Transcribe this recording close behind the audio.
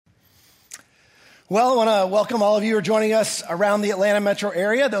Well, I want to welcome all of you who are joining us around the Atlanta metro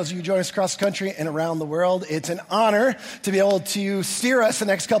area, those of you joining us across the country and around the world. It's an honor to be able to steer us the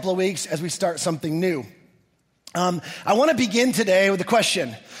next couple of weeks as we start something new. I want to begin today with a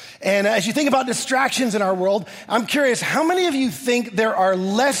question. And as you think about distractions in our world, I'm curious, how many of you think there are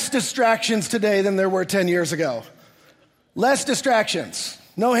less distractions today than there were 10 years ago? Less distractions.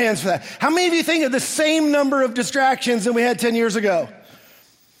 No hands for that. How many of you think of the same number of distractions than we had 10 years ago?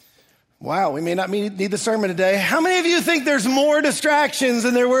 Wow, we may not need the sermon today. How many of you think there's more distractions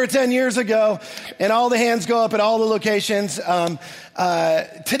than there were 10 years ago? And all the hands go up at all the locations. Today,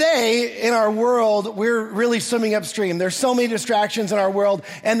 in our world, we're really swimming upstream. There's so many distractions in our world,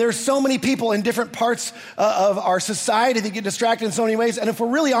 and there's so many people in different parts of our society that get distracted in so many ways. And if we're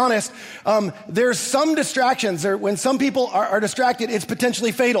really honest, there's some distractions. When some people are distracted, it's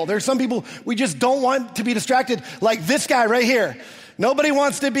potentially fatal. There's some people we just don't want to be distracted, like this guy right here. Nobody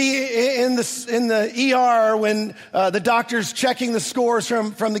wants to be in the ER when the doctor's checking the scores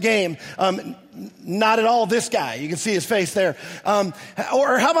from the game. Not at all this guy. You can see his face there.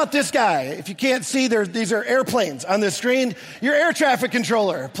 Or how about this guy? If you can't see, these are airplanes on the screen. Your air traffic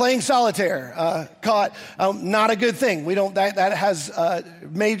controller playing solitaire, caught. Not a good thing. That has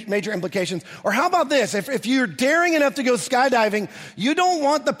major implications. Or how about this? If you're daring enough to go skydiving, you don't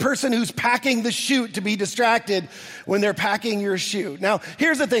want the person who's packing the chute to be distracted when they're packing your chute. Now,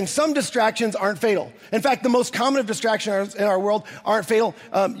 here's the thing. Some distractions aren't fatal. In fact, the most common of distractions in our world aren't fatal,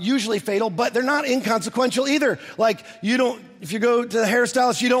 usually fatal, but they're not inconsequential either. Like, if you go to the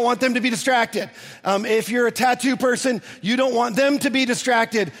hairstylist, you don't want them to be distracted. If you're a tattoo person, you don't want them to be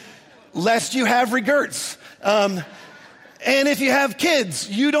distracted, lest you have regrets. And if you have kids,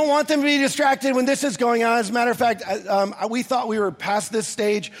 you don't want them to be distracted when this is going on. As a matter of fact, we thought we were past this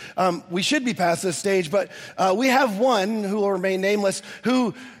stage. We should be past this stage, but we have one who will remain nameless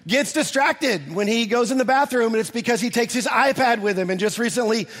who gets distracted when he goes in the bathroom, and it's because he takes his iPad with him. And just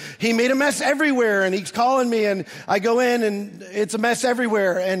recently, he made a mess everywhere, and he's calling me, and I go in, and it's a mess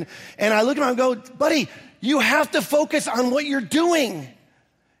everywhere. And I look at him and go, buddy, you have to focus on what you're doing.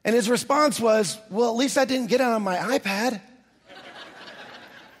 And his response was, well, at least I didn't get it on my iPad.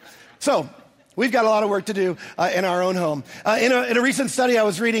 So, we've got a lot of work to do in our own home. In a recent study I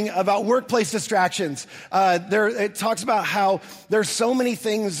was reading about workplace distractions, it talks about how there's so many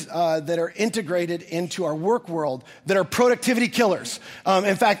things that are integrated into our work world that are productivity killers.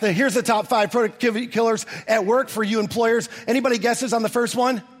 In fact, here's the top 5 productivity killers at work for you employers. Anybody guesses on the first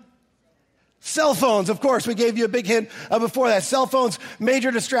one? Cell phones, of course. We gave you a big hint before that. Cell phones,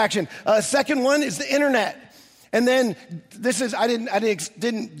 major distraction. Second one is the internet. And then I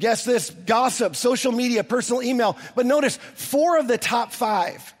didn't guess this, gossip, social media, personal email. But notice 4 of the top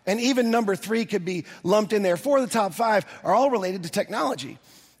 5, and even number 3 could be lumped in there. 4 of the top 5 are all related to technology.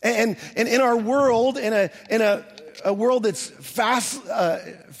 And in our world, in a world that's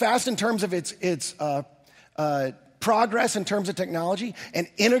fast in terms of its progress in terms of technology and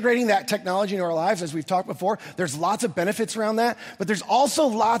integrating that technology into our lives, as we've talked before, there's lots of benefits around that, but there's also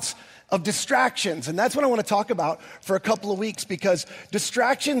lots of distractions. And that's what I want to talk about for a couple of weeks, because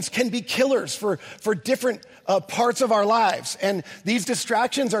distractions can be killers for different parts of our lives. And these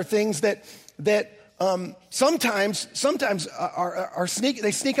distractions are things that sometimes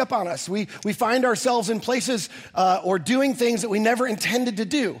they sneak up on us. We find ourselves in places or doing things that we never intended to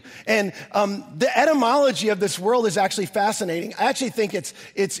do. And the etymology of this world is actually fascinating. I actually think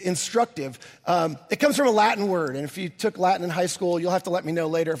it's instructive. It comes from a Latin word, and if you took Latin in high school, you'll have to let me know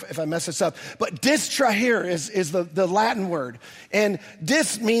later if I mess this up. But distrahere is the Latin word. And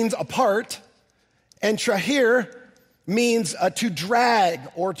dis means apart, and trahere means to drag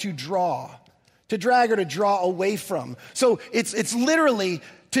or to draw. To drag or to draw away from. So it's literally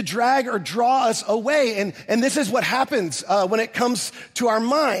to drag or draw us away. And this is what happens when it comes to our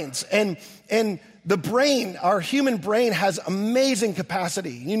minds. And the brain, our human brain, has amazing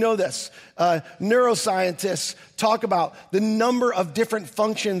capacity. You know this. Neuroscientists talk about the number of different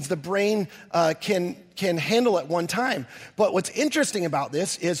functions the brain can handle at one time. But what's interesting about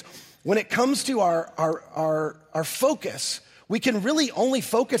this is when it comes to our focus, we can really only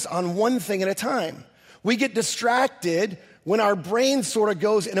focus on one thing at a time. We get distracted when our brain sort of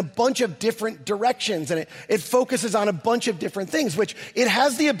goes in a bunch of different directions, and it focuses on a bunch of different things, which it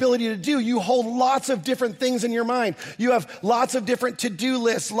has the ability to do. You hold lots of different things in your mind. You have lots of different to-do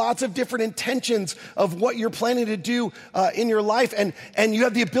lists, lots of different intentions of what you're planning to do in your life, and you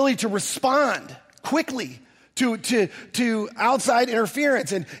have the ability to respond quickly to outside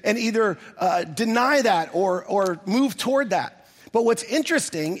interference and either deny that or move toward that. But what's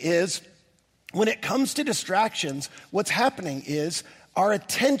interesting is when it comes to distractions, what's happening is our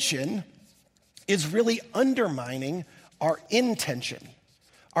attention is really undermining our intention.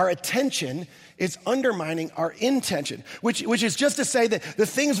 Our attention is undermining our intention, which is just to say that the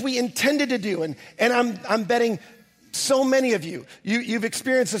things we intended to do, and I'm betting so many of you've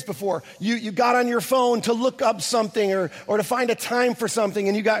experienced this before. You got on your phone to look up something or to find a time for something,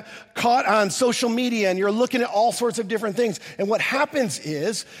 and you got caught on social media and you're looking at all sorts of different things. And what happens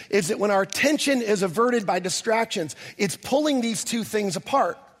is that when our attention is averted by distractions, it's pulling these two things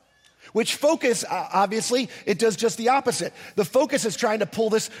apart. Which focus, obviously, it does just the opposite. The focus is trying to pull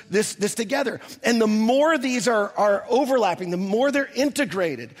this together. And the more these are overlapping, the more they're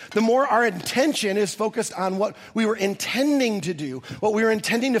integrated, the more our intention is focused on what we were intending to do, what we were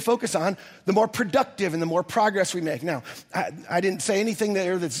intending to focus on, the more productive and the more progress we make. Now, I didn't say anything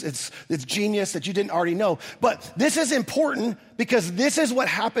there that's genius that you didn't already know, but this is important because this is what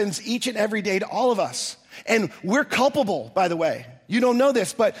happens each and every day to all of us. And we're culpable, by the way. You don't know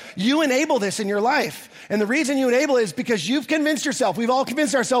this, but you enable this in your life. And the reason you enable it is because you've convinced yourself, we've all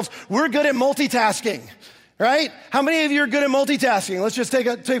convinced ourselves, we're good at multitasking, right? How many of you are good at multitasking? Let's just take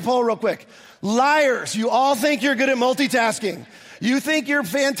a poll real quick. Liars, you all think you're good at multitasking. You think you're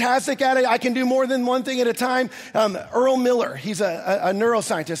fantastic at it. I can do more than one thing at a time. Earl Miller, he's a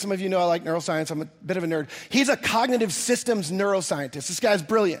neuroscientist. Some of you know I like neuroscience. I'm a bit of a nerd. He's a cognitive systems neuroscientist. This guy's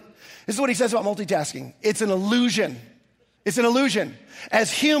brilliant. This is what he says about multitasking. It's an illusion. It's an illusion.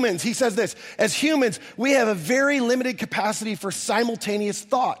 As humans, he says this, as humans, we have a very limited capacity for simultaneous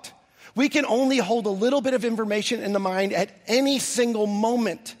thought. We can only hold a little bit of information in the mind at any single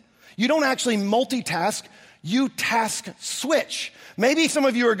moment. You don't actually multitask, you task switch. Maybe some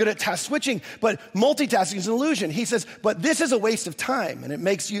of you are good at task switching, but multitasking is an illusion. He says, but this is a waste of time, and it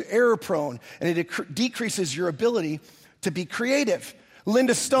makes you error prone, and it decreases your ability to be creative.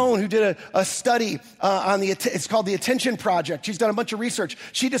 Linda Stone, who did a study it's called the Attention Project. She's done a bunch of research.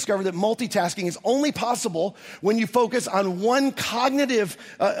 She discovered that multitasking is only possible when you focus on one cognitive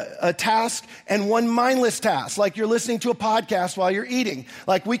task and one mindless task, like you're listening to a podcast while you're eating.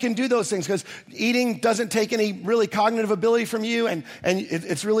 Like we can do those things because eating doesn't take any really cognitive ability from you, and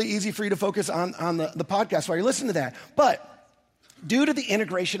it's really easy for you to focus on the podcast while you're listening to that. But due to the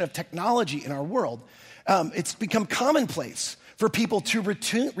integration of technology in our world, it's become commonplace for people to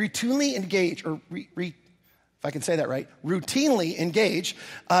routinely engage, or if I can say that right, routinely engage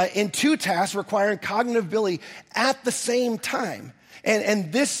in two tasks requiring cognitive ability at the same time.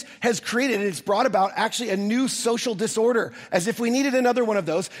 And this has created, it's brought about actually a new social disorder, as if we needed another one of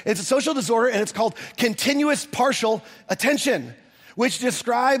those. It's a social disorder, and it's called continuous partial attention, which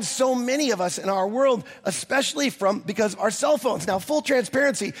describes so many of us in our world, especially because of our cell phones. Now, full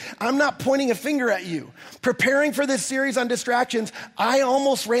transparency, I'm not pointing a finger at you. Preparing for this series on distractions, I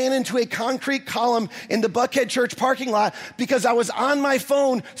almost ran into a concrete column in the Buckhead Church parking lot because I was on my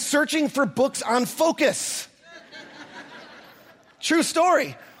phone searching for books on focus. True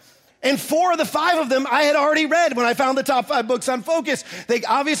story. And 4 of the 5 of them I had already read when I found the top 5 books on focus. They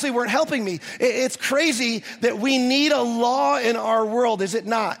obviously weren't helping me. It's crazy that we need a law in our world, is it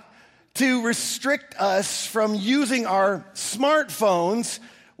not? To restrict us from using our smartphones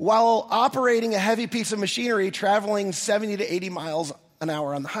while operating a heavy piece of machinery traveling 70 to 80 miles an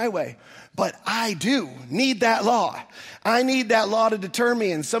hour on the highway. But I do need that law. I need that law to deter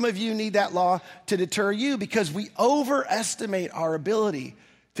me, and some of you need that law to deter you because we overestimate our ability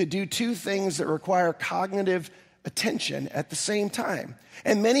to do two things that require cognitive attention at the same time.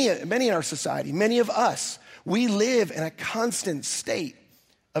 And many in our society, many of us, we live in a constant state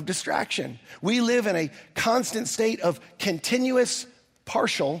of distraction. We live in a constant state of continuous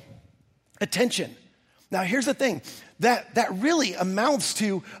partial attention. Now, here's the thing, that really amounts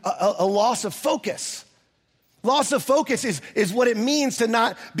to a loss of focus. Loss of focus is what it means to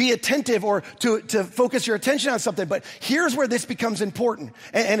not be attentive or to focus your attention on something. But here's where this becomes important.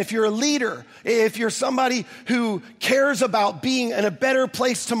 And if you're a leader, if you're somebody who cares about being in a better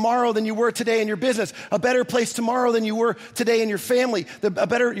place tomorrow than you were today in your business, a better place tomorrow than you were today in your family,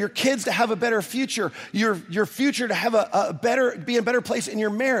 your kids to have a better future, your future to have be in a better place in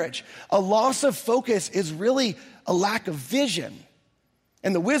your marriage, a loss of focus is really a lack of vision.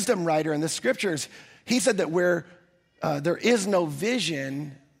 And the wisdom writer in the scriptures, he said that where there is no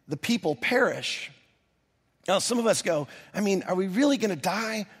vision, the people perish. Now, some of us go, are we really going to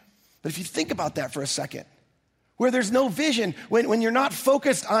die? But if you think about that for a second, where there's no vision, when you're not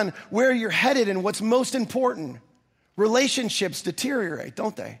focused on where you're headed and what's most important, relationships deteriorate,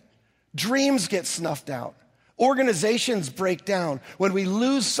 don't they? Dreams get snuffed out. Organizations break down. When we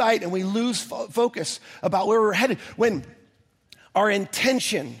lose sight and we lose focus about where we're headed, when our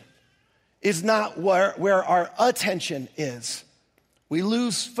intention is not where our attention is, we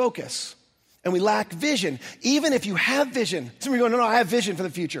lose focus. and we lack vision. Even if you have vision, some of you go, no, I have vision for the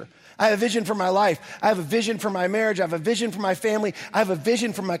future. I have a vision for my life. I have a vision for my marriage. I have a vision for my family. I have a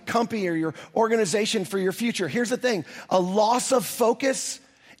vision for my company or your organization for your future. Here's the thing. A loss of focus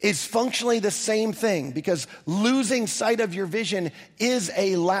is functionally the same thing, because losing sight of your vision is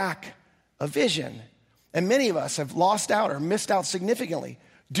a lack of vision. And many of us have lost out or missed out significantly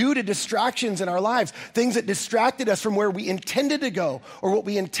due to distractions in our lives, things that distracted us from where we intended to go or what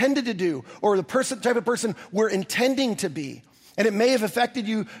we intended to do or the type of person we're intending to be. And it may have affected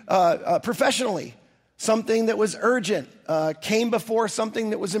you professionally. Something that was urgent came before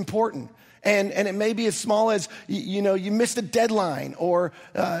something that was important. And it may be as small as, you missed a deadline, or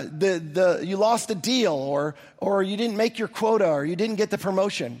you lost a deal, or you didn't make your quota, or you didn't get the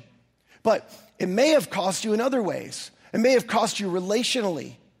promotion. But it may have cost you in other ways. It may have cost you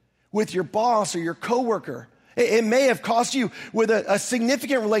relationally with your boss or your coworker. It may have cost you with a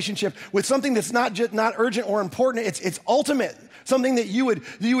significant relationship with something that's not urgent or important. It's ultimate. Something that you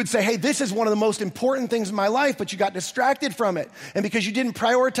would say, hey, this is one of the most important things in my life, but you got distracted from it. And because you didn't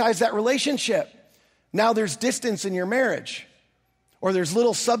prioritize that relationship, now there's distance in your marriage, or there's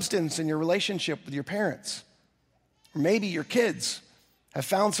little substance in your relationship with your parents. Or maybe your kids have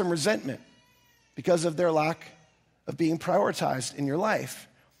found some resentment because of their lack of being prioritized in your life.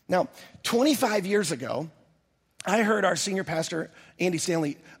 Now, 25 years ago, I heard our senior pastor, Andy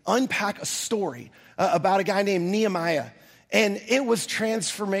Stanley, unpack a story about a guy named Nehemiah. And it was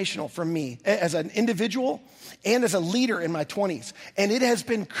transformational for me as an individual and as a leader in my 20s. And it has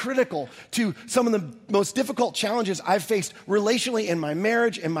been critical to some of the most difficult challenges I've faced relationally in my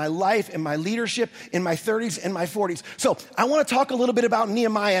marriage, in my life, in my leadership, in my 30s and my 40s. So I want to talk a little bit about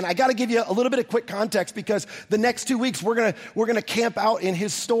Nehemiah, and I got to give you a little bit of quick context, because the next 2 weeks we're gonna camp out in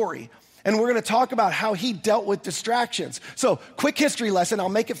his story. And we're going to talk about how he dealt with distractions. So quick history lesson. I'll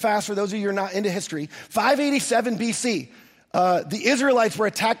make it fast for those of you who are not into history. 587 BC. The Israelites were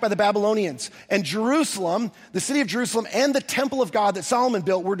attacked by the Babylonians, and Jerusalem, the city of Jerusalem, and the temple of God that Solomon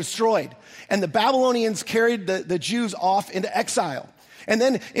built were destroyed. And the Babylonians carried the Jews off into exile. And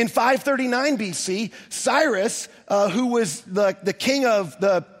then in 539 BC, Cyrus, who was the king of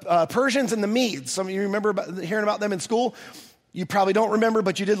the Persians and the Medes. Some of you remember hearing about them in school. You probably don't remember,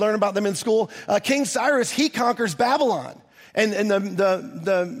 but you did learn about them in school. King Cyrus, he conquers Babylon. And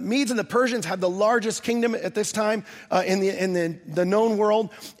the Medes and the Persians had the largest kingdom at this time in the known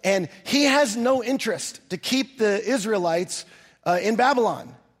world. And he has no interest to keep the Israelites in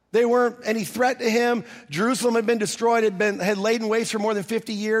Babylon. They weren't any threat to him. Jerusalem had been destroyed, had laid in waste for more than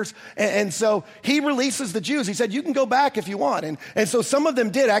 50 years. And so he releases the Jews. He said, you can go back if you want. And so some of them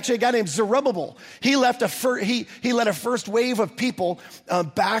did. Actually, a guy named Zerubbabel, he led a first wave of people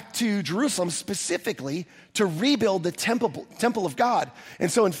back to Jerusalem specifically to rebuild the temple of God.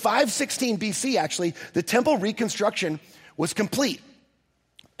 And so in 516 BC, actually, the temple reconstruction was complete.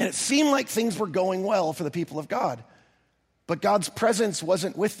 And it seemed like things were going well for the people of God. But God's presence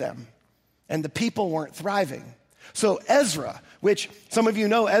wasn't with them, and the people weren't thriving. So Ezra, which some of you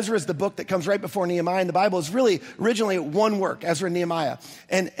know, Ezra is the book that comes right before Nehemiah in the Bible, is really originally one work, Ezra and Nehemiah.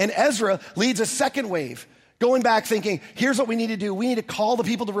 And Ezra leads a second wave, going back thinking, here's what we need to do. We need to call the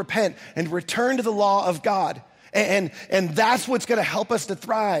people to repent and return to the law of God. And that's what's going to help us to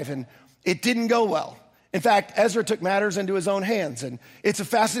thrive. And it didn't go well. In fact, Ezra took matters into his own hands, and it's a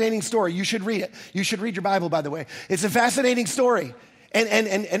fascinating story. You should read it. You should read your Bible, by the way. It's a fascinating story. And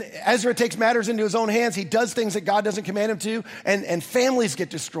Ezra takes matters into his own hands. He does things that God doesn't command him to, and families get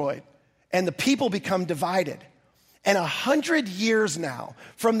destroyed, and the people become divided. And 100 years now,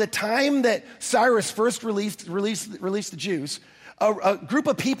 from the time that Cyrus first released the Jews, a group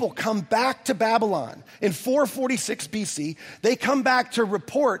of people come back to Babylon in 446 BC. They come back to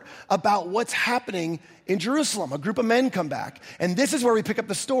report about what's happening in Jerusalem. A group of men come back. And this is where we pick up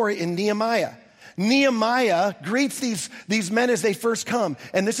the story in Nehemiah. Nehemiah greets these men as they first come.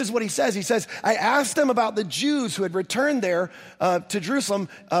 And this is what he says. He says, I asked them about the Jews who had returned there to Jerusalem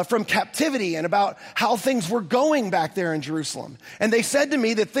from captivity, and about how things were going back there in Jerusalem. And they said to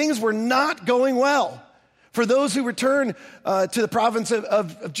me that things were not going well for those who return to the province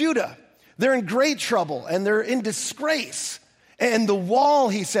of Judah. They're in great trouble, and they're in disgrace. And the wall,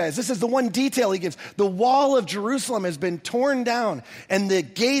 he says, this is the one detail he gives, the wall of Jerusalem has been torn down, and the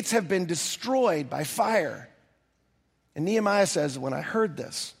gates have been destroyed by fire. And Nehemiah says, when I heard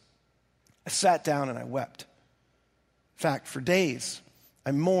this, I sat down and I wept. In fact, for days,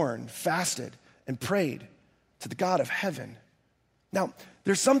 I mourned, fasted, and prayed to the God of heaven. Now,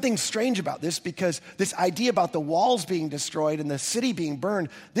 there's something strange about this, because this idea about the walls being destroyed and the city being burned,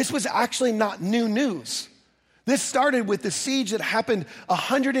 this was actually not new news. This started with the siege that happened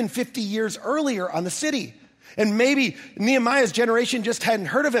 150 years earlier on the city. And maybe Nehemiah's generation just hadn't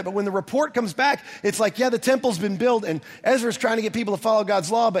heard of it, but when the report comes back, it's like, yeah, the temple's been built, and Ezra's trying to get people to follow God's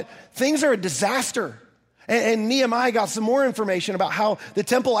law, but things are a disaster. And Nehemiah got some more information about how the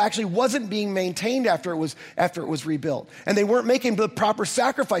temple actually wasn't being maintained after it was rebuilt. And they weren't making the proper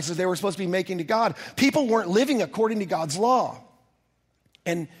sacrifices they were supposed to be making to God. People weren't living according to God's law.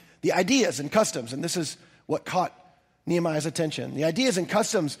 And the ideas and customs, and this is what caught Nehemiah's attention, the ideas and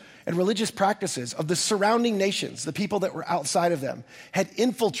customs and religious practices of the surrounding nations, the people that were outside of them, had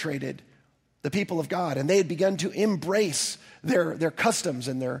infiltrated the people of God, and they had begun to embrace their customs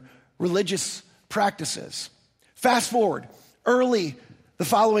and their religious practices. Fast forward, early the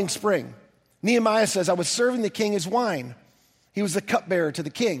following spring, Nehemiah says, I was serving the king his wine. He was the cupbearer to the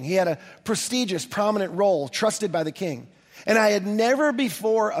king. He had a prestigious, prominent role, trusted by the king. And I had never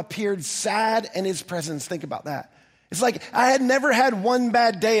before appeared sad in his presence. Think about that. It's like I had never had one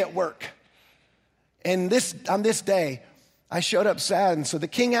bad day at work. And on this day, I showed up sad. And so the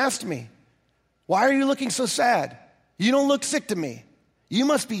king asked me, why are you looking so sad? You don't look sick to me. You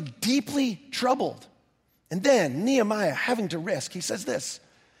must be deeply troubled. And then Nehemiah, having to risk, he says this.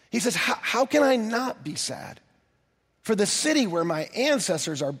 He says, how can I not be sad? For the city where my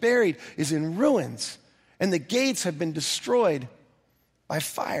ancestors are buried is in ruins, and the gates have been destroyed by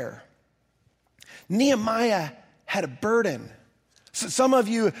fire. Nehemiah had a burden. So some of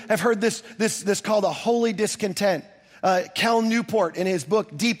you have heard this called a holy discontent. Cal Newport, in his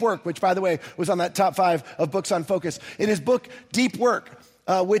book, Deep Work, which, by the way, was on that top 5 of books on focus. In his book, Deep Work,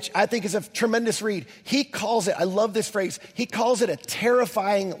 which I think is a tremendous read, he calls it, I love this phrase, he calls it a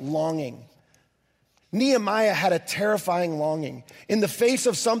terrifying longing. Nehemiah had a terrifying longing in the face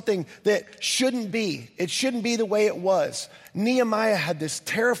of something that shouldn't be. It shouldn't be the way it was. Nehemiah had this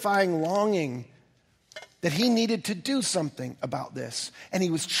terrifying longing that he needed to do something about this. And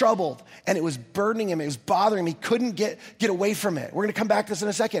he was troubled, and it was burdening him. It was bothering him. He couldn't get away from it. We're going to come back to this in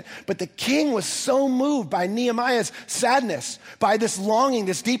a second. But the king was so moved by Nehemiah's sadness, by this longing,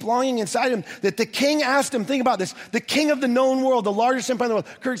 this deep longing inside him, that the king asked him, think about this, the king of the known world, the largest empire in the world,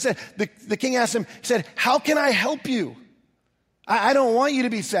 Kirk said, the king asked him, he said, how can I help you? I don't want you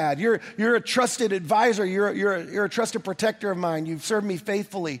to be sad. You're a trusted advisor. You're a trusted protector of mine. You've served me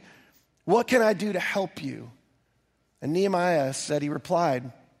faithfully. What can I do to help you? And Nehemiah said, he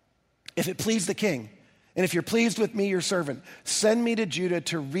replied, if it please the king, and if you're pleased with me, your servant, send me to Judah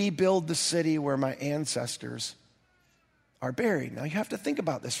to rebuild the city where my ancestors are buried. Now you have to think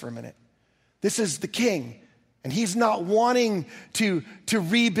about this for a minute. This is the king, and he's not wanting to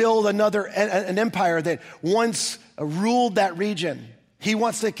rebuild an empire that once ruled that region. He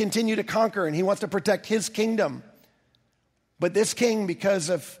wants to continue to conquer, and he wants to protect his kingdom. But this king, because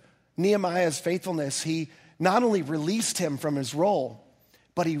of Nehemiah's faithfulness, he not only released him from his role,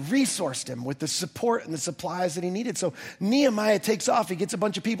 but he resourced him with the support and the supplies that he needed. So Nehemiah takes off. He gets a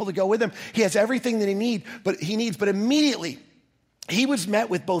bunch of people to go with him. He has everything that he needs, but immediately he was met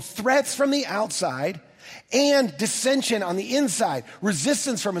with both threats from the outside and dissension on the inside,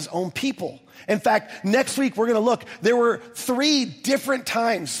 resistance from his own people. In fact, next week we're going to look, there were 3 different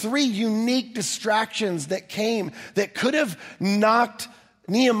times, 3 unique distractions that came that could have knocked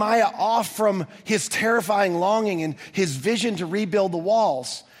Nehemiah off from his terrifying longing and his vision to rebuild the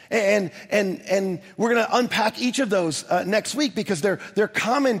walls. And we're going to unpack each of those next week because they're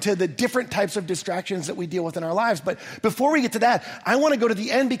common to the different types of distractions that we deal with in our lives. But before we get to that, I want to go to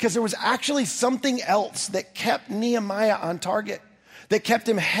the end because there was actually something else that kept Nehemiah on target, that kept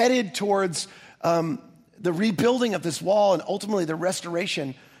him headed towards the rebuilding of this wall and ultimately the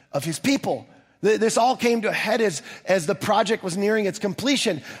restoration of his people. This all came to a head as the project was nearing its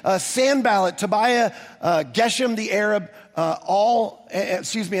completion. Sanballat, Tobiah, Geshem the Arab,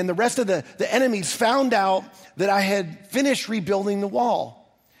 and the rest of the enemies found out that I had finished rebuilding the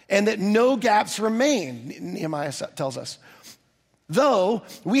wall and that no gaps remained, Nehemiah tells us. Though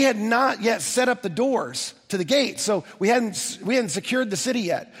we had not yet set up the doors to the gate, so we hadn't secured the city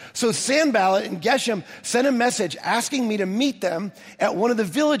yet. So Sanballat and Geshem sent a message asking me to meet them at one of the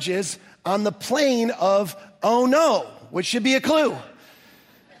villages on the plain of Ono, which should be a clue.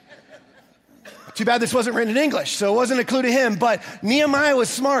 Too bad this wasn't written in English, so it wasn't a clue to him, but Nehemiah was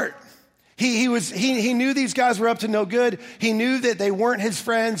smart. He knew these guys were up to no good. He knew that they weren't his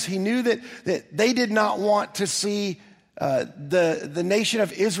friends. He knew that they did not want to see the nation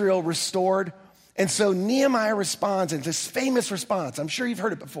of Israel restored. And so Nehemiah responds in this famous response. I'm sure you've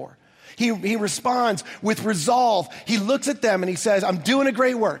heard it before. He responds with resolve. He looks at them and he says, I'm doing a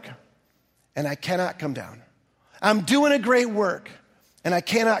great work, and I cannot come down. I'm doing a great work, and I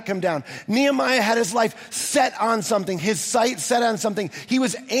cannot come down. Nehemiah had his life set on something, his sight set on something. He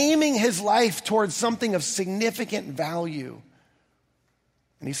was aiming his life towards something of significant value.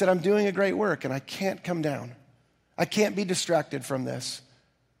 And he said, I'm doing a great work and I can't come down. I can't be distracted from this.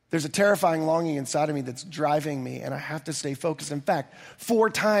 There's a terrifying longing inside of me that's driving me, and I have to stay focused. In fact, 4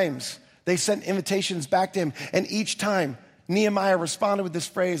 times they sent invitations back to him, and each time Nehemiah responded with this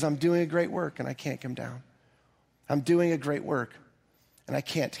phrase, I'm doing a great work and I can't come down. I'm doing a great work and I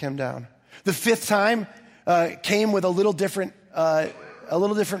can't come down. The 5th time came with a little different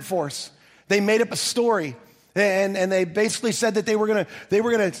force. They made up a story, and they basically said that they were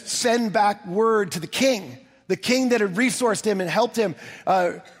gonna send back word to the king that had resourced him and helped him,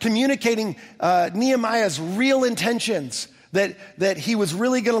 communicating Nehemiah's real intentions, that he was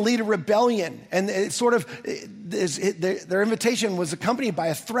really going to lead a rebellion. And their invitation was accompanied by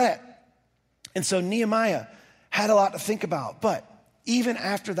a threat. And so Nehemiah had a lot to think about. But even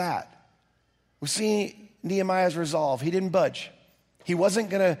after that, we see Nehemiah's resolve. He didn't budge. He wasn't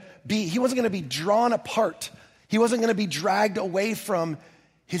going to be drawn apart. He wasn't going to be dragged away from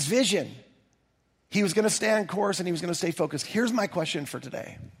his vision. He was going to stay on course and he was going to stay focused. Here's my question for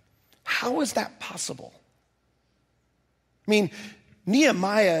today. How is that possible? I mean,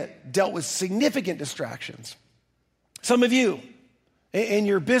 Nehemiah dealt with significant distractions. Some of you, in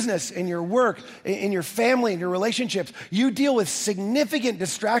your business, in your work, in your family, in your relationships, you deal with significant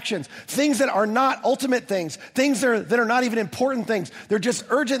distractions, things that are not ultimate things that are not even important things. They're just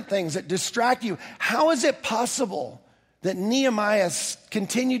urgent things that distract you. How is it possible that Nehemiah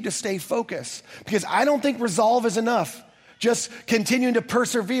continued to stay focused? Because I don't think resolve is enough. Just continuing to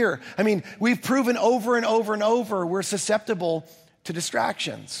persevere. I mean, we've proven over and over and over we're susceptible to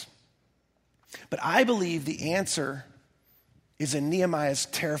distractions. But I believe the answer is in Nehemiah's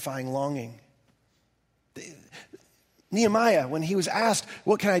terrifying longing. Nehemiah, when he was asked,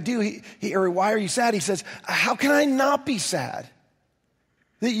 what can I do? Or why are you sad? He says, how can I not be sad?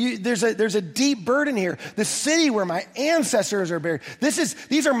 There's a deep burden here. The city where my ancestors are buried.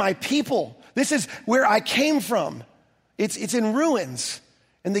 These are my people. This is where I came from. It's in ruins.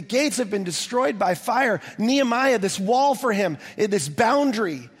 And the gates have been destroyed by fire. Nehemiah, this wall for him, this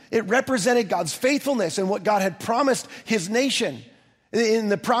boundary, it represented God's faithfulness and what God had promised his nation. In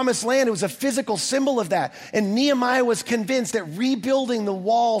the promised land, it was a physical symbol of that. And Nehemiah was convinced that rebuilding the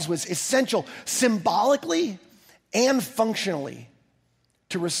walls was essential symbolically and functionally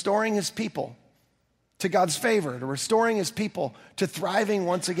to restoring his people to God's favor, to restoring his people to thriving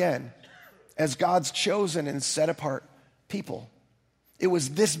once again as God's chosen and set apart people. It was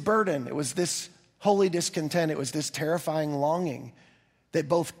this burden, it was this holy discontent, it was this terrifying longing that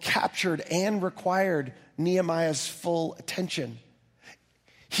both captured and required Nehemiah's full attention.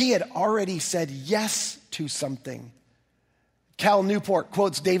 He had already said yes to something. Cal Newport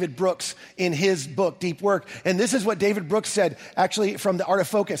quotes David Brooks in his book, Deep Work. And this is what David Brooks said, actually from The Art of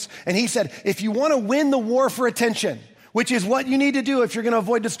Focus. And he said, if you want to win the war for attention, which is what you need to do if you're going to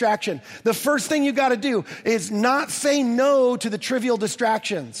avoid distraction, the first thing you got to do is not say no to the trivial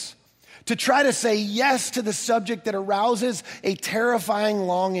distractions, to try to say yes to the subject that arouses a terrifying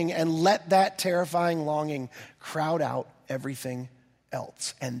longing and let that terrifying longing crowd out everything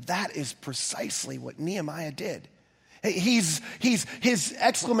else. And that is precisely what Nehemiah did. His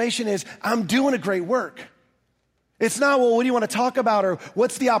exclamation is, I'm doing a great work. It's not, well, what do you want to talk about or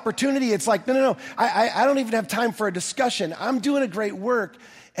what's the opportunity? It's like, no. I don't even have time for a discussion. I'm doing a great work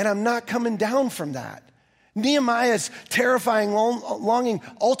and I'm not coming down from that. Nehemiah's terrifying longing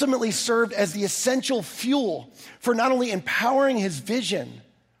ultimately served as the essential fuel for not only empowering his vision,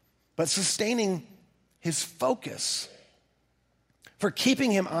 but sustaining his focus, for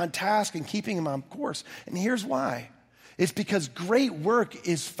keeping him on task and keeping him on course. And here's why. It's because great work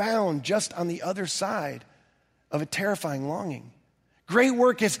is found just on the other side of a terrifying longing. Great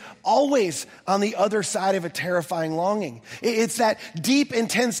work is always on the other side of a terrifying longing. It's that deep,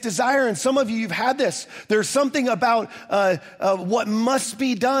 intense desire, and some of you, you've had this. There's something about what must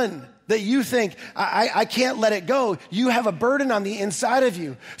be done that you think, I can't let it go. You have a burden on the inside of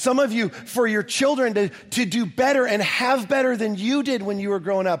you. Some of you, for your children to do better and have better than you did when you were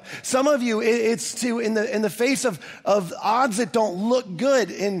growing up. Some of you, it's to, in the face of odds that don't look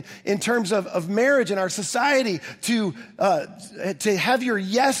good in terms of marriage in our society, to have your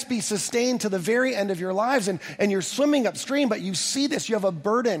yes be sustained to the very end of your lives. And you're swimming upstream, but you see this, you have a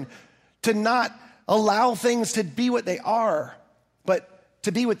burden to not allow things to be what they are, but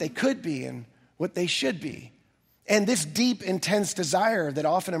to be what they could be and what they should be. And this deep, intense desire that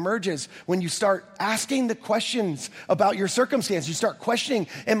often emerges when you start asking the questions about your circumstance, you start questioning,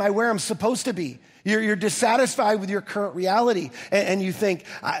 am I where I'm supposed to be? You're dissatisfied with your current reality, and you think,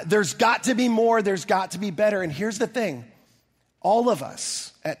 there's got to be more, there's got to be better. And here's the thing. All of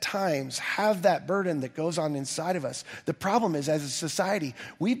us at times have that burden that goes on inside of us. The problem is, as a society,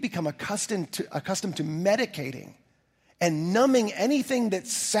 we've become accustomed to medicating and numbing anything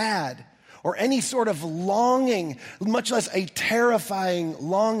that's sad or any sort of longing, much less a terrifying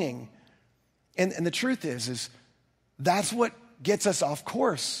longing. And the truth is that's what gets us off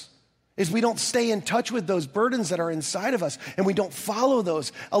course. Is we don't stay in touch with those burdens that are inside of us, and we don't follow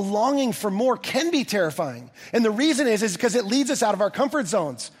those. A longing for more can be terrifying. And the reason is because it leads us out of our comfort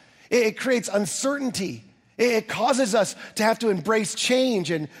zones. It creates uncertainty. It causes us to have to embrace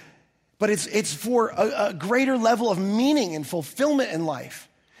change, but it's for a greater level of meaning and fulfillment in life.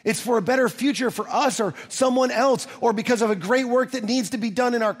 It's for a better future for us or someone else, or because of a great work that needs to be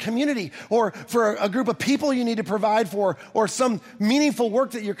done in our community, or for a group of people you need to provide for, or some meaningful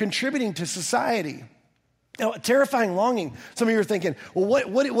work that you're contributing to society. Now, a terrifying longing, some of you are thinking, well,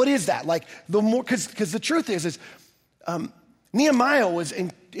 what is that? Like, because the truth is Nehemiah was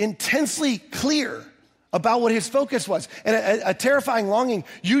intensely clear about what his focus was. And a terrifying longing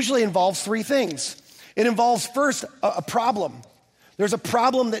usually involves three things. It involves, first, a problem. There's a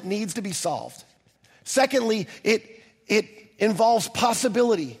problem that needs to be solved. Secondly, it involves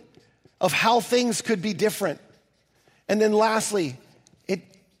possibility of how things could be different. And then lastly, it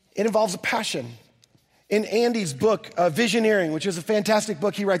involves a passion. In Andy's book, Visioneering, which is a fantastic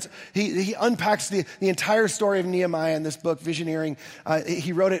book, he writes, he unpacks the entire story of Nehemiah in this book, Visioneering.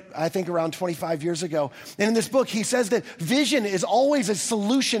 He wrote it, I think, around 25 years ago. And in this book, he says that vision is always a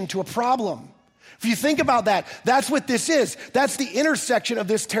solution to a problem. If you think about that, that's what this is. That's the intersection of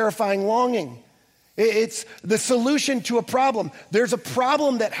this terrifying longing. It's the solution to a problem. There's a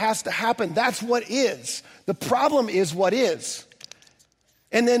problem that has to happen. That's what is. The problem is what is.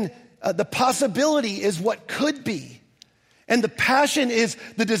 And then the possibility is what could be. And the passion is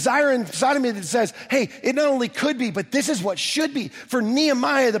the desire inside of me that says, hey, it not only could be, but this is what should be. For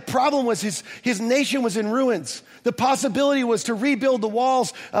Nehemiah, the problem was his nation was in ruins. The possibility was to rebuild the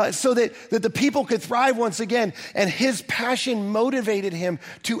walls so that the people could thrive once again. And his passion motivated him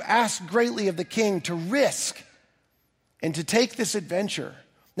to ask greatly of the king, to risk and to take this adventure.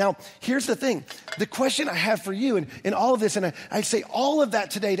 Now, here's the thing. The question I have for you in all of this, and I say all of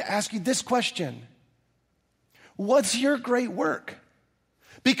that today to ask you this question. What's your great work?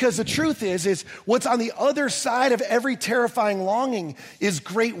 Because the truth is what's on the other side of every terrifying longing is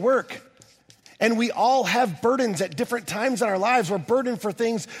great work. And we all have burdens at different times in our lives. We're burdened for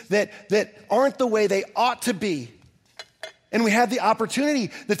things that aren't the way they ought to be. And we have the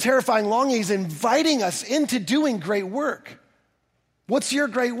opportunity, the terrifying longing is inviting us into doing great work. What's your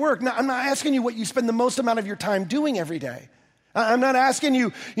great work? Now, I'm not asking you what you spend the most amount of your time doing every day. I'm not asking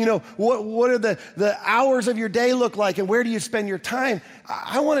you, what are the hours of your day look like and where do you spend your time?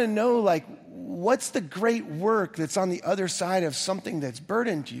 I want to know, what's the great work that's on the other side of something that's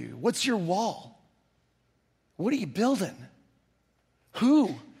burdened you? What's your wall? What are you building?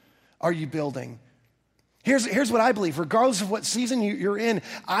 Who are you building? Here's what I believe. Regardless of what season you're in,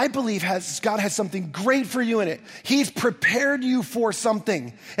 I believe God has something great for you in it. He's prepared you for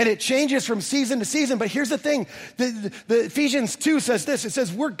something. And it changes from season to season. But here's the thing. The Ephesians 2 says this. It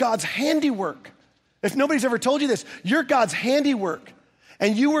says, we're God's handiwork. If nobody's ever told you this, you're God's handiwork.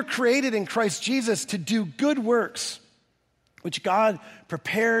 And you were created in Christ Jesus to do good works, which God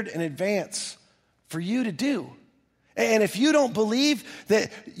prepared in advance for you to do. And if you don't believe that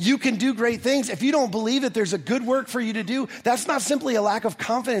you can do great things, if you don't believe that there's a good work for you to do, that's not simply a lack of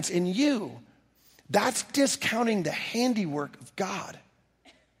confidence in you. That's discounting the handiwork of God.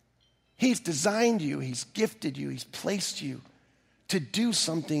 He's designed you, he's gifted you, he's placed you to do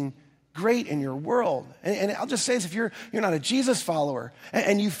something great in your world. And I'll just say this, if you're not a Jesus follower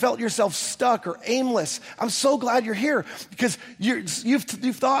and you felt yourself stuck or aimless, I'm so glad you're here because you've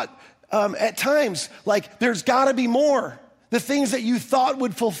thought, at times, there's got to be more. The things that you thought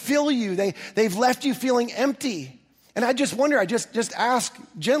would fulfill you, they've left you feeling empty. And I just wonder, I just ask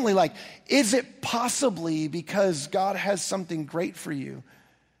gently, is it possibly because God has something great for you?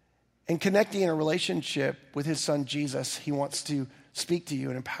 And connecting in a relationship with his son Jesus, he wants to speak to you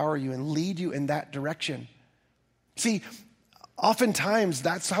and empower you and lead you in that direction. See, oftentimes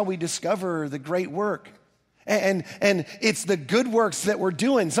that's how we discover the great work. And it's the good works that we're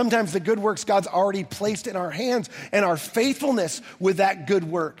doing. Sometimes the good works God's already placed in our hands and our faithfulness with that good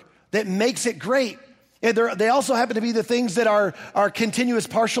work that makes it great. And they also happen to be the things that our continuous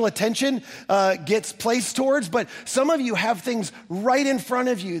partial attention gets placed towards. But some of you have things right in front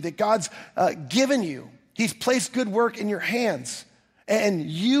of you that God's given you. He's placed good work in your hands. And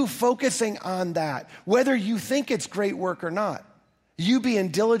you focusing on that, whether you think it's great work or not, you being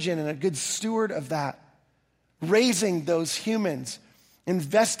diligent and a good steward of that, raising those humans,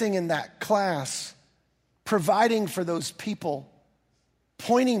 investing in that class, providing for those people,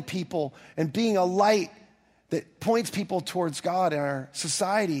 pointing people and being a light that points people towards God in our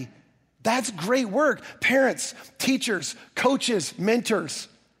society. That's great work. Parents, teachers, coaches, mentors,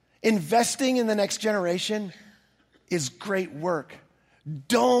 investing in the next generation is great work.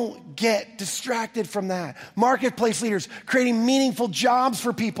 Don't get distracted from that. Marketplace leaders, creating meaningful jobs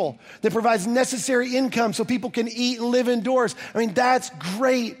for people that provides necessary income so people can eat and live indoors. I mean, that's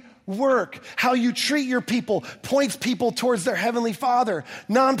great work. How you treat your people points people towards their Heavenly Father.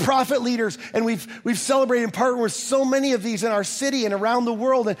 Nonprofit leaders, and we've celebrated and partnered with so many of these in our city and around the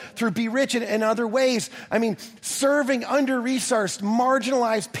world and through Be Rich and other ways. I mean, serving under-resourced,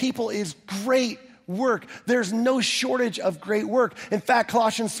 marginalized people is great work. There's no shortage of great work. In fact,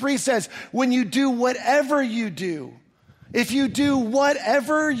 Colossians 3 says, when you do whatever you do, if you do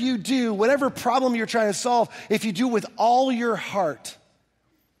whatever you do, whatever problem you're trying to solve, if you do with all your heart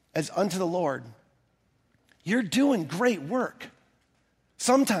as unto the Lord, you're doing great work.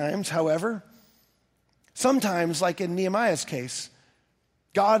 Sometimes, however, like in Nehemiah's case,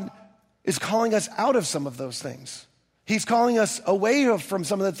 God is calling us out of some of those things. He's calling us away from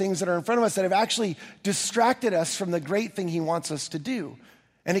some of the things that are in front of us that have actually distracted us from the great thing he wants us to do.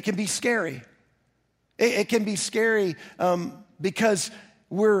 And it can be scary. It can be scary because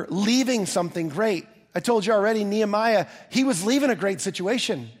we're leaving something great. I told you already, Nehemiah, he was leaving a great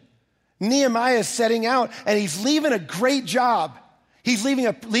situation. Nehemiah is setting out and he's leaving a great job. He's leaving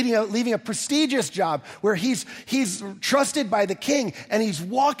a prestigious job where he's trusted by the king and he's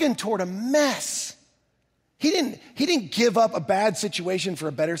walking toward a mess. He didn't give up a bad situation for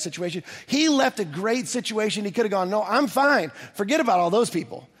a better situation. He left a great situation. He could have gone, no, I'm fine. Forget about all those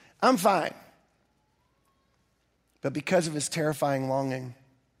people. I'm fine. But because of his terrifying longing,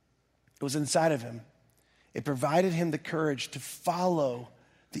 it was inside of him. It provided him the courage to follow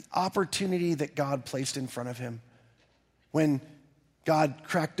the opportunity that God placed in front of him. When God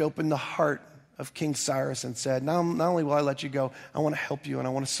cracked open the heart of King Cyrus and said, not only will I let you go, I want to help you and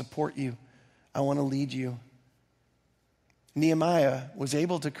I want to support you. I want to lead you. Nehemiah was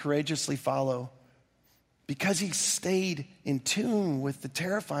able to courageously follow because he stayed in tune with the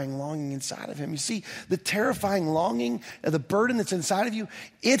terrifying longing inside of him. You see, the terrifying longing, the burden that's inside of you,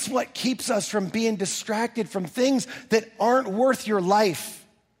 it's what keeps us from being distracted from things that aren't worth your life.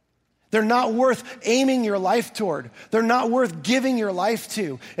 They're not worth aiming your life toward. They're not worth giving your life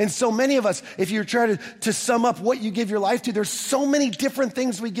to. And so many of us, if you're trying to sum up what you give your life to, there's so many different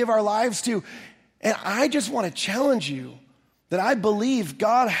things we give our lives to. And I just want to challenge you that I believe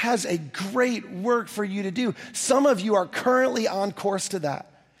God has a great work for you to do. Some of you are currently on course to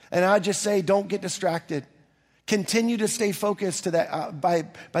that. And I just say, don't get distracted. Continue to stay focused to that by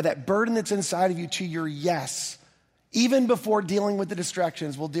that burden that's inside of you to your yes. Even before dealing with the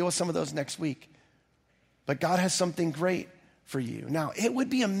distractions, we'll deal with some of those next week. But God has something great for you. Now, it would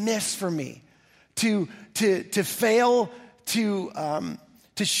be a miss for me to fail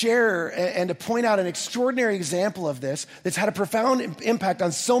to share and to point out an extraordinary example of this that's had a profound impact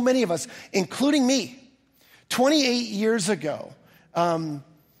on so many of us, including me. 28 years ago,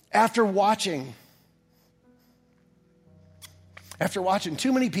 after watching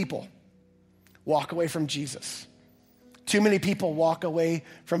too many people walk away from Jesus, too many people walk away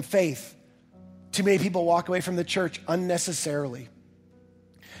from faith, too many people walk away from the church unnecessarily,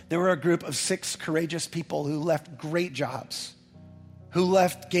 there were a group of 6 courageous people who left great jobs, who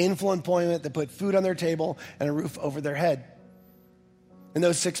left gainful employment that put food on their table and a roof over their head. And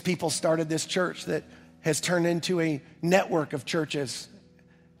those 6 people started this church that has turned into a network of churches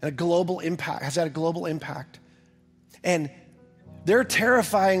and has had a global impact. And their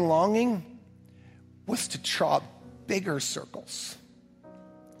terrifying longing was to draw bigger circles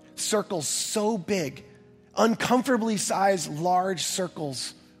so big, uncomfortably sized, large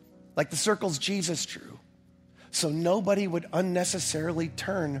circles, like the circles Jesus drew, so nobody would unnecessarily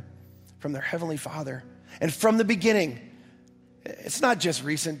turn from their Heavenly Father. And from the beginning, it's not just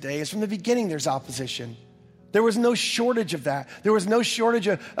recent days, from the beginning there's opposition. There was no shortage of that. There was no shortage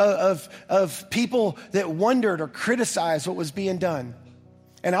of people that wondered or criticized what was being done.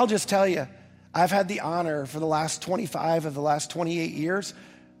 And I'll just tell you, I've had the honor for the last 25 of the last 28 years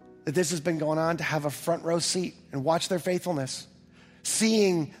that this has been going on to have a front row seat and watch their faithfulness.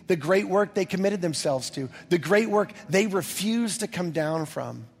 seeing the great work they committed themselves to, the great work they refused to come down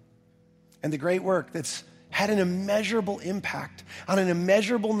from, and the great work that's had an immeasurable impact on an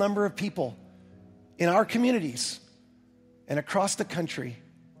immeasurable number of people in our communities and across the country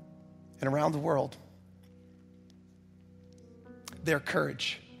and around the world. Their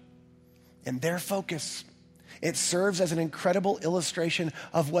courage and their focus, it serves as an incredible illustration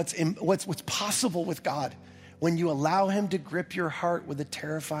of what's possible with God when you allow him to grip your heart with a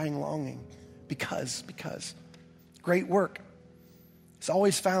terrifying longing. Because great work is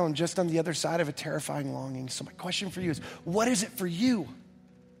always found just on the other side of a terrifying longing. So my question for you is, what is it for you?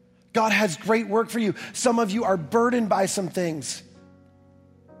 God has great work for you. Some of you are burdened by some things,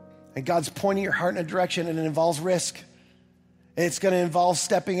 and God's pointing your heart in a direction, and it involves risk. It's going to involve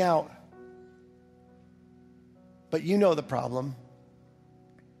stepping out. But you know the problem.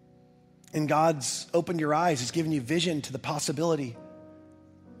 And God's opened your eyes. He's given you vision to the possibility.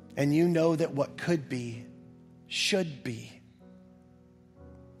 And you know that what could be should be.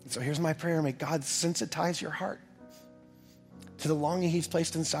 And so here's my prayer. May God sensitize your heart to the longing he's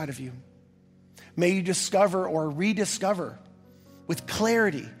placed inside of you. May you discover or rediscover with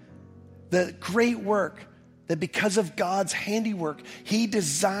clarity the great work that because of God's handiwork, he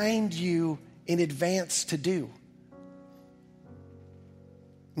designed you in advance to do.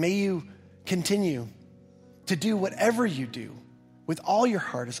 May you continue to do whatever you do with all your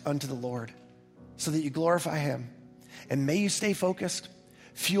heart as unto the Lord so that you glorify him. And may you stay focused,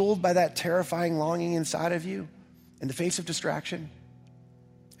 fueled by that terrifying longing inside of you in the face of distraction.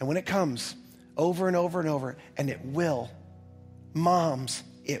 And when it comes over and over and over, and it will, moms,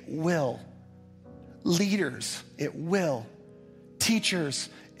 it will, leaders, it will, teachers,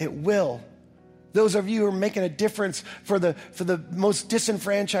 it will. Those of you who are making a difference for the most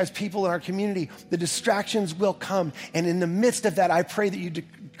disenfranchised people in our community, the distractions will come. And in the midst of that, I pray that you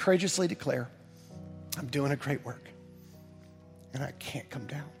courageously declare, I'm doing a great work, and I can't come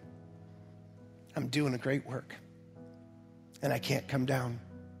down. I'm doing a great work, and I can't come down.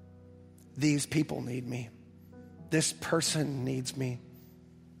 These people need me. This person needs me.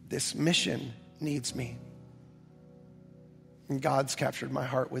 This mission needs me. And God's captured my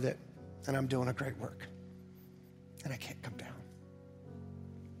heart with it, and I'm doing a great work, and I can't come down.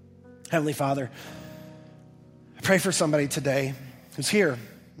 Heavenly Father, I pray for somebody today who's here.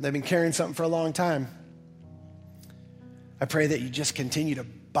 They've been carrying something for a long time. I pray that you just continue to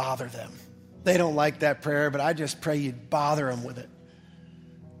bother them. They don't like that prayer, but I just pray you'd bother them with it,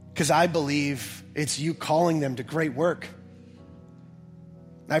 because I believe it's you calling them to great work.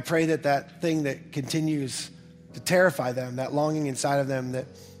 I pray that thing that continues to terrify them, that longing inside of them, that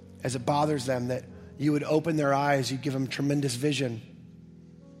as it bothers them, that you would open their eyes, you'd give them tremendous vision.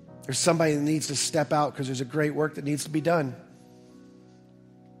 There's somebody that needs to step out because there's a great work that needs to be done.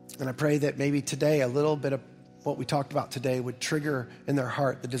 And I pray that maybe today a little bit of what we talked about today would trigger in their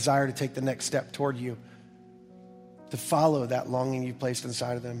heart the desire to take the next step toward you, to follow that longing you've placed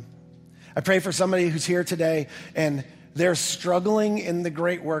inside of them. I pray for somebody who's here today and they're struggling in the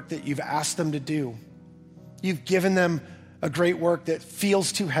great work that you've asked them to do. You've given them a great work that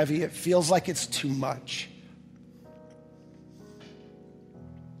feels too heavy. It feels like it's too much.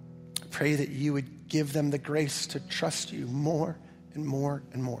 I pray that you would give them the grace to trust you more and more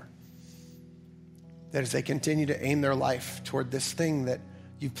and more. That as they continue to aim their life toward this thing that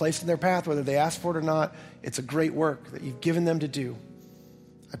you've placed in their path, whether they ask for it or not, it's a great work that you've given them to do.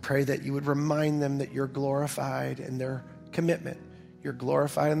 I pray that you would remind them that you're glorified in their commitment, you're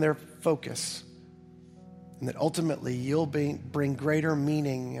glorified in their focus, and that ultimately you'll bring greater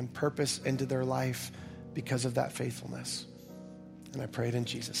meaning and purpose into their life because of that faithfulness. And I pray it in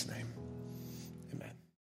Jesus' name.